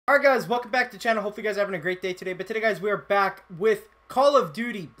Alright guys, welcome back to the channel. Hopefully you guys are having a great day today. But today guys, we are back with Call of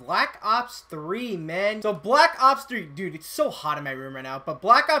Duty Black Ops 3, man. So Black Ops 3, dude, it's so hot in my room right now. But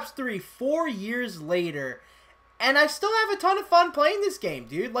Black Ops 3, 4 years later, and I still have a ton of fun playing this game,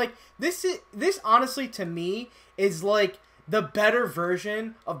 dude. Like, this honestly, to me, is like the better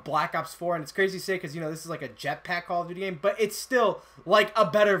version of Black Ops 4. And it's crazy to say because, you know, this is like a jetpack Call of Duty game. But it's still like a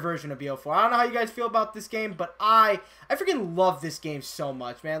better version of BO4. I don't know how you guys feel about this game, but I freaking love this game so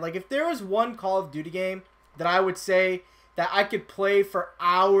much, man. Like, if there was one Call of Duty game that I would say that I could play for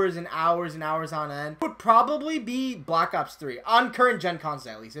hours and hours and hours on end, it would probably be Black Ops 3. On current gen consoles,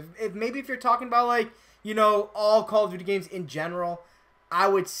 at least. Maybe if you're talking about, like, you know, all Call of Duty games in general, I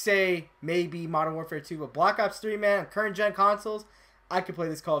would say maybe Modern Warfare 2, but Black Ops 3, man, on current gen consoles, I could play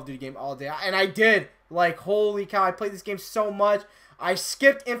this Call of Duty game all day. And I did. Like, holy cow, I played this game so much. I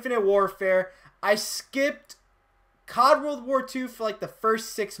skipped Infinite Warfare. I skipped COD World War II for like the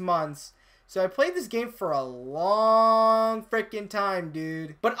first 6 months. So I played this game for a long freaking time,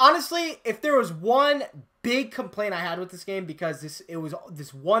 dude. But honestly, if there was one big complaint I had with this game, because it was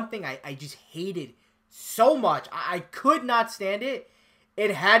this one thing I just hated so much, I could not stand it.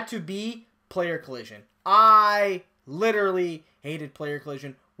 It had to be player collision. I literally hated player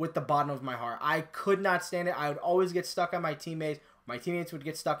collision with the bottom of my heart. I could not stand it. I would always get stuck on my teammates. My teammates would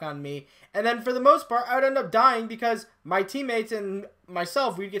get stuck on me. And then for the most part, I would end up dying because my teammates and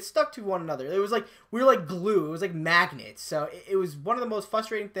myself, we'd get stuck to one another. It was like, we were like glue. It was like magnets. So it was one of the most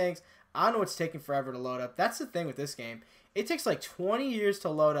frustrating things. I don't know what's taking forever to load up. That's the thing with this game. It takes like 20 years to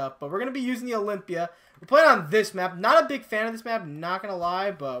load up, but we're going to be using the Olympia. We're playing on this map. Not a big fan of this map, not going to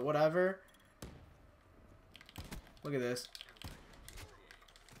lie, but whatever. Look at this.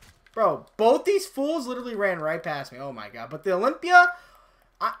 Bro, both these fools literally ran right past me. Oh my god. But the Olympia,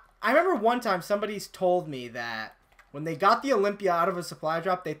 I remember one time somebody's told me that when they got the Olympia out of a supply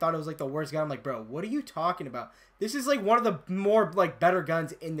drop, they thought it was like the worst gun. I'm like, bro, what are you talking about? This is like one of the more like better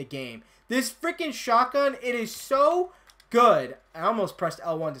guns in the game. This freaking shotgun, it is so good. I almost pressed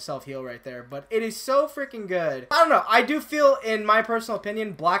L1 to self-heal right there, but it is so freaking good. I don't know. I do feel, in my personal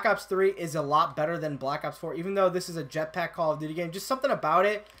opinion, Black Ops 3 is a lot better than Black Ops 4, even though this is a jetpack Call of Duty game. Just something about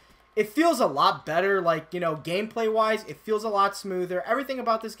it. It feels a lot better, like, you know, gameplay-wise. It feels a lot smoother. Everything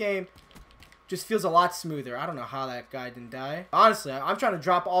about this game just feels a lot smoother. I don't know how that guy didn't die. Honestly, I'm trying to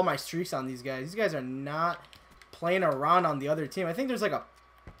drop all my streaks on these guys. These guys are not playing around on the other team. I think there's like a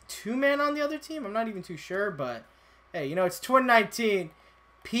 2-man on the other team. I'm not even too sure, but hey, you know, it's 2019.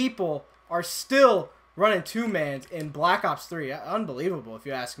 People are still running 2-mans in Black Ops 3. Unbelievable, if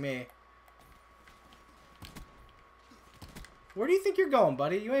you ask me. Where do you think you're going,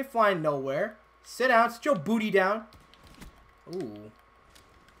 buddy? You ain't flying nowhere. Sit down. Sit your booty down. Ooh.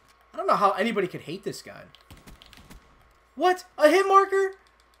 I don't know how anybody could hate this gun. What? A hit marker?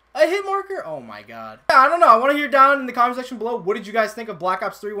 A hit marker? Oh my god. I don't know. I want to hear down in the comment section below, what did you guys think of Black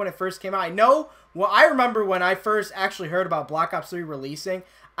Ops 3 when it first came out? I know, well, I remember when I first actually heard about Black Ops 3 releasing.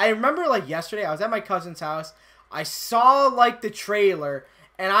 I remember, like, yesterday, I was at my cousin's house. I saw, like, the trailer,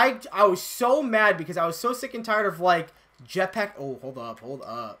 and I was so mad because I was so sick and tired of, like, jetpack. Oh, hold up, hold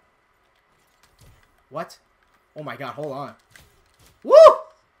up. What? Oh my god, hold on. Woo!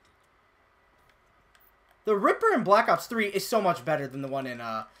 The Ripper in Black Ops 3 is so much better than the one in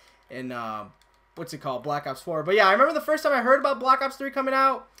what's it called, Black Ops 4. But yeah, I remember the first time I heard about Black Ops 3 coming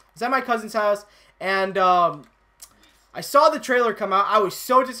out, I was at my cousin's house, and I saw the trailer come out. I was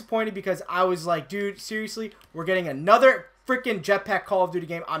so disappointed because I was like, dude, seriously, we're getting another freaking jetpack Call of Duty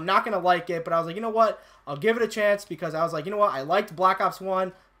game. I'm not going to like it, but I was like, you know what? I'll give it a chance because I was like, you know what? I liked Black Ops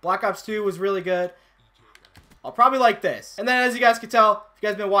 1. Black Ops 2 was really good. I'll probably like this. And then as you guys can tell, if you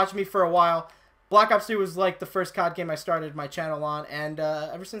guys have been watching me for a while, Black Ops 3 was like the first COD game I started my channel on. And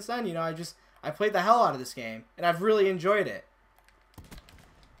ever since then, you know, I played the hell out of this game. And I've really enjoyed it.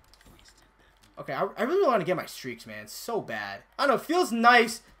 Okay, I really want to get my streaks, man. It's so bad. I don't know, it feels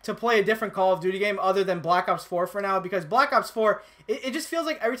nice to play a different Call of Duty game other than Black Ops 4 for now, because Black Ops 4, it just feels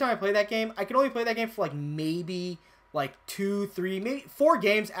like every time I play that game, I can only play that game for like maybe like 2, 3, maybe 4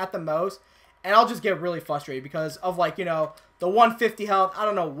 games at the most, and I'll just get really frustrated because of, like, you know, the 150 health. I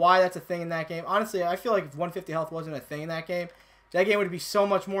don't know why that's a thing in that game. Honestly, I feel like if 150 health wasn't a thing in that game would be so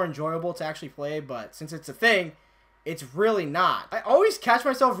much more enjoyable to actually play, but since it's a thing, it's really not. I always catch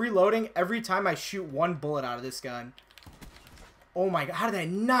myself reloading every time I shoot one bullet out of this gun. Oh my god, how did I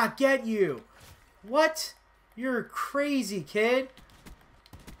not get you? What? You're crazy, kid.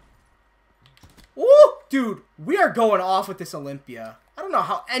 Ooh, dude, we are going off with this Olympia. I don't know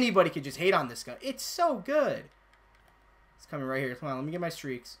how anybody could just hate on this gun. It's so good. It's coming right here. Come on, let me get my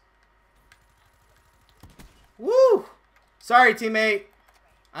streaks. Woo! Sorry, teammate.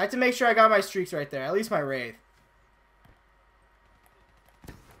 I had to make sure I got my streaks right there. At least my Wraith.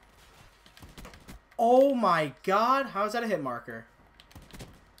 Oh my god. How is that a hit marker?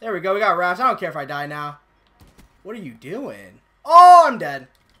 There we go. We got wraps. I don't care if I die now. What are you doing? Oh, I'm dead.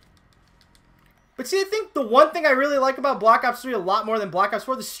 But see, I think the one thing I really like about Black Ops 3 a lot more than Black Ops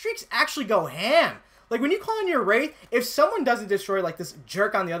 4, the streaks actually go ham. Like, when you call in your Wraith, if someone doesn't destroy, like this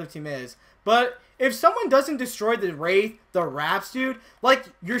jerk on the other team is, but if someone doesn't destroy the Wraith, the wraps, dude, like,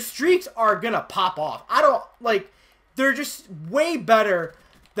 your streaks are gonna pop off. I don't, like, they're just way better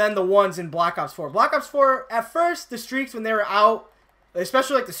than the ones in Black Ops 4. Black Ops 4, at first, the streaks when they were out,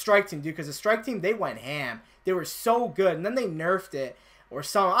 especially like the strike team, dude, because the strike team, they went ham. They were so good, and then they nerfed it or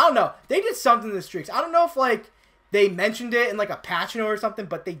something. I don't know. They did something to the streaks. I don't know if, like, they mentioned it in, like, a patch note or something,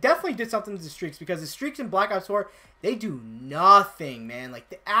 but they definitely did something to the streaks, because the streaks in Black Ops 4, they do nothing, man.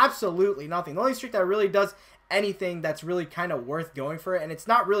 Like, absolutely nothing. The only streak that really does anything that's really kind of worth going for it, and it's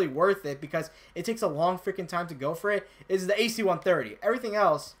not really worth it because it takes a long freaking time to go for it, is the AC-130. Everything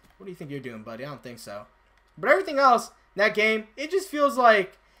else, what do you think you're doing, buddy? I don't think so. But everything else in that game, it just feels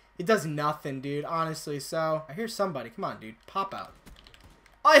like it does nothing, dude, honestly. So, I hear somebody. Come on, dude. Pop out.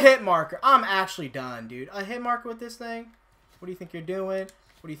 A hit marker. I'm actually done, dude. A hit marker with this thing? What do you think you're doing?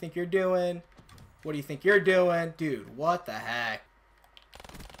 What do you think you're doing? What do you think you're doing? Dude, what the heck?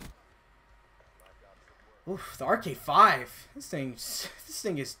 Oof, the RK5. This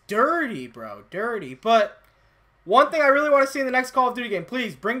thing is dirty, bro. Dirty. But one thing I really want to see in the next Call of Duty game,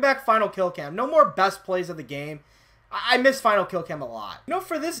 please bring back Final Kill Cam. No more best plays of the game. I miss Final Kill Cam a lot. You know,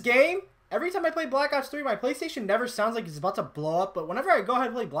 for this game, every time I play Black Ops 3, my PlayStation never sounds like it's about to blow up. But whenever I go ahead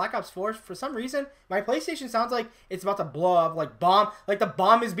and play Black Ops 4, for some reason, my PlayStation sounds like it's about to blow up. Like the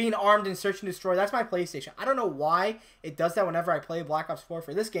bomb is being armed and search and destroy. That's my PlayStation. I don't know why it does that whenever I play Black Ops 4.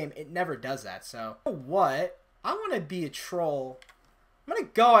 For this game, it never does that. So, you know what? I want to be a troll. I'm going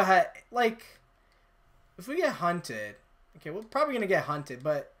to go ahead. Like, if we get hunted. Okay, we're probably going to get hunted.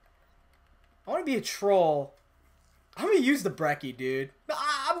 But I want to be a troll. I'm going to use the Brecci, dude.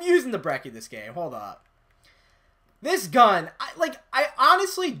 I'm using the Brecci this game. Hold up. This gun, I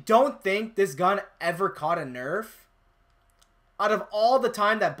honestly don't think this gun ever caught a nerf out of all the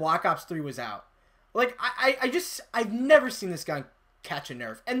time that Black Ops 3 was out. Like, I've never seen this gun catch a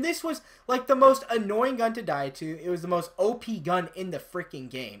nerf. And this was, like, the most annoying gun to die to. It was the most OP gun in the freaking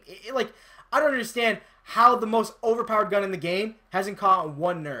game. Like, I don't understand how the most overpowered gun in the game hasn't caught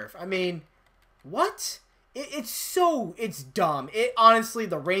one nerf. I mean, what? It's dumb. Honestly,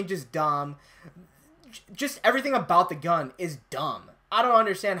 the range is dumb. Just everything about the gun is dumb. I don't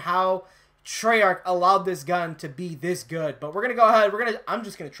understand how Treyarch allowed this gun to be this good. But we're gonna go ahead. I'm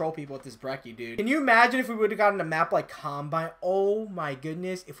just gonna troll people with this Brecci, dude. Can you imagine if we would have gotten a map like Combine? Oh my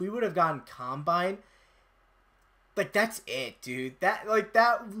goodness, if we would have gotten Combine. Like, that's it, dude. That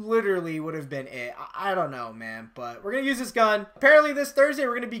literally would have been it. I don't know, man. But we're going to use this gun. Apparently, this Thursday,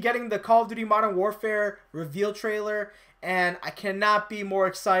 we're going to be getting the Call of Duty Modern Warfare reveal trailer. And I cannot be more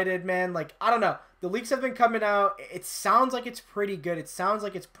excited, man. Like, I don't know. The leaks have been coming out. It sounds like it's pretty good. It sounds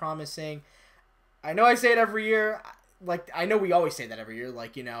like it's promising. I know I say it every year. Like, I know we always say that every year.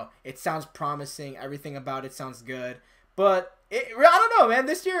 Like, you know, it sounds promising. Everything about it sounds good. But, I don't know, man.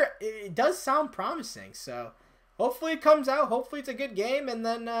 This year, it does sound promising. So, hopefully it comes out. Hopefully it's a good game. And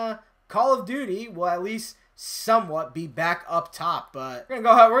then Call of Duty will at least somewhat be back up top. But we're going to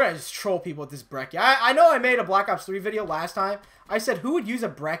go ahead. We're going to just troll people with this Brecci. I know I made a Black Ops 3 video last time. I said who would use a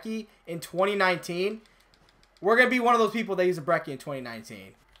Brecci in 2019. We're going to be one of those people that use a Brecci in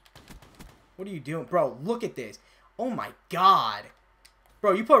 2019. What are you doing? Bro, look at this. Oh my god.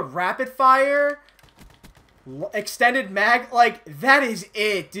 Bro, you put rapid fire, extended mag, like, that is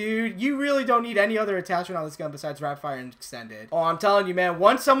it, dude. You really don't need any other attachment on this gun besides rapid fire and extended. Oh, I'm telling you, man,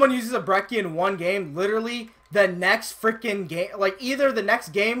 once someone uses a Brecci in one game, literally the next freaking game, like, either the next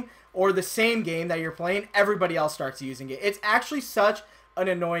game or the same game that you're playing, everybody else starts using it. It's actually such an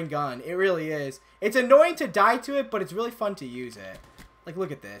annoying gun. It really is. It's annoying to die to it, but it's really fun to use it. Like,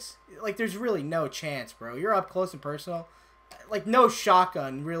 look at this. Like, there's really no chance, bro. You're up close and personal. Like, no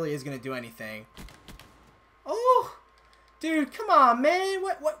shotgun really is going to do anything. Oh, dude, come on, man.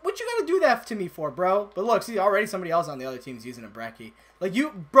 What you gotta do that to me for, bro? But look, see, already somebody else on the other team is using a Brecci. Like,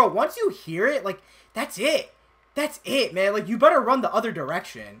 bro, once you hear it, like, that's it. That's it, man. Like, you better run the other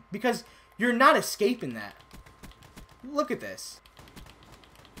direction because you're not escaping that. Look at this.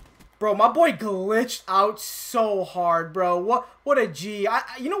 Bro, my boy glitched out so hard, bro. What a G.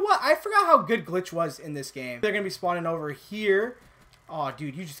 You know what? I forgot how good glitch was in this game. They're gonna be spawning over here. Oh,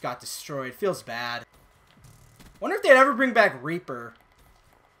 dude, you just got destroyed. Feels bad. Wonder if they'd ever bring back Reaper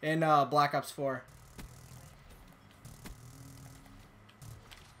in Black Ops 4.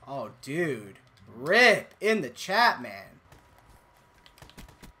 Oh, dude. Rip in the chat, man.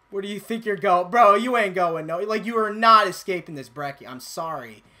 Where do you think you're going? Bro, you ain't going, no. Like, you are not escaping this Brecci. I'm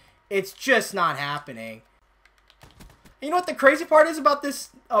sorry. It's just not happening. You know what the crazy part is about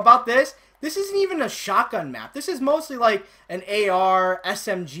this? This isn't even a shotgun map. This is mostly like an AR,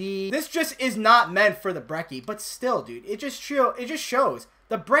 SMG. This just is not meant for the Brecci. But still, dude, it just shows.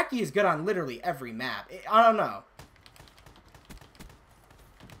 The Brecci is good on literally every map. I don't know.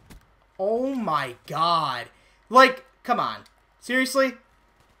 Oh my god. Like, come on. Seriously?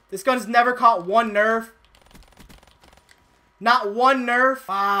 This gun's never caught one nerf. Not one nerf.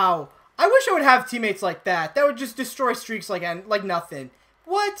 Wow. I wish I would have teammates like that. That would just destroy streaks like nothing.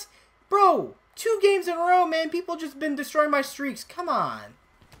 What? Bro, 2 games in a row, man. People just been destroying my streaks. Come on.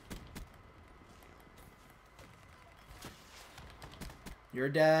 You're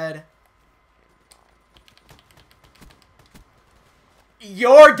dead.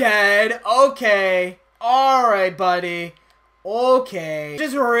 You're dead. Okay. Alright, buddy. Okay. It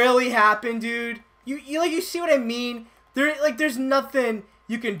just really happened, dude. You see what I mean? There's nothing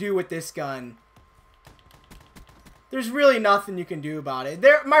you can do with this gun. There's really nothing you can do about it.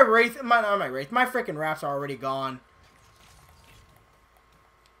 My freaking wraps are already gone.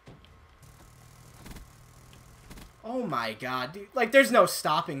 Oh my god, dude. Like, there's no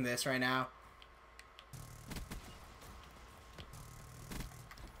stopping this right now.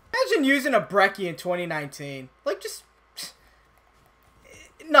 Imagine using a Brecci in 2019. Like, just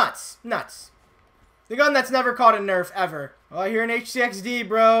nuts. Nuts. The gun that's never caught a nerf, ever. Oh, I hear an HCXD,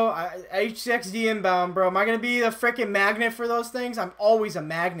 bro. HCXD inbound, bro. Am I going to be the freaking magnet for those things? I'm always a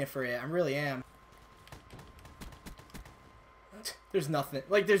magnet for it. I really am. There's nothing.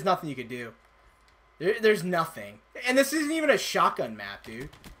 Like, there's nothing you could do. There's nothing. And this isn't even a shotgun map, dude.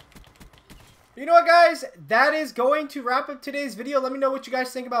 You know what, guys? That is going to wrap up today's video. Let me know what you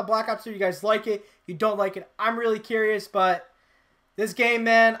guys think about Black Ops 3. You guys like it? You don't like it? I'm really curious, but this game,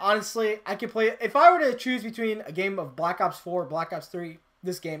 man, honestly, I could play it. If I were to choose between a game of Black Ops 4 or Black Ops 3,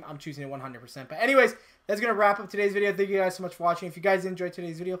 this game, I'm choosing it 100%. But anyways, that's going to wrap up today's video. Thank you guys so much for watching. If you guys enjoyed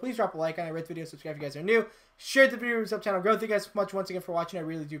today's video, please drop a like on it, rate the video, subscribe if you guys are new. Share the video, sub channel growth. Thank you guys so much once again for watching. I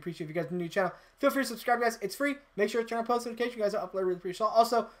really do appreciate it. If you guys are new to the channel, feel free to subscribe, guys. It's free. Make sure to turn on post notifications. You guys are uploaded. Really appreciate it.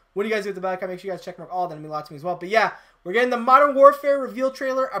 Also, when you guys do the bell icon, make sure you guys check mark all. That'll mean a lot to me as well. But yeah, we're getting the Modern Warfare reveal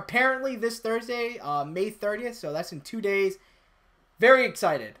trailer apparently this Thursday, May 30th. So that's in 2 days. Very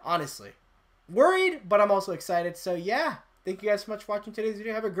excited, honestly. Worried, but I'm also excited. So yeah, thank you guys so much for watching today's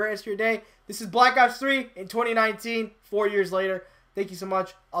video. Have a great rest of your day. This is Black Ops 3 in 2019, 4 years later. Thank you so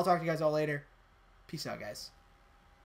much. I'll talk to you guys all later. Peace out, guys.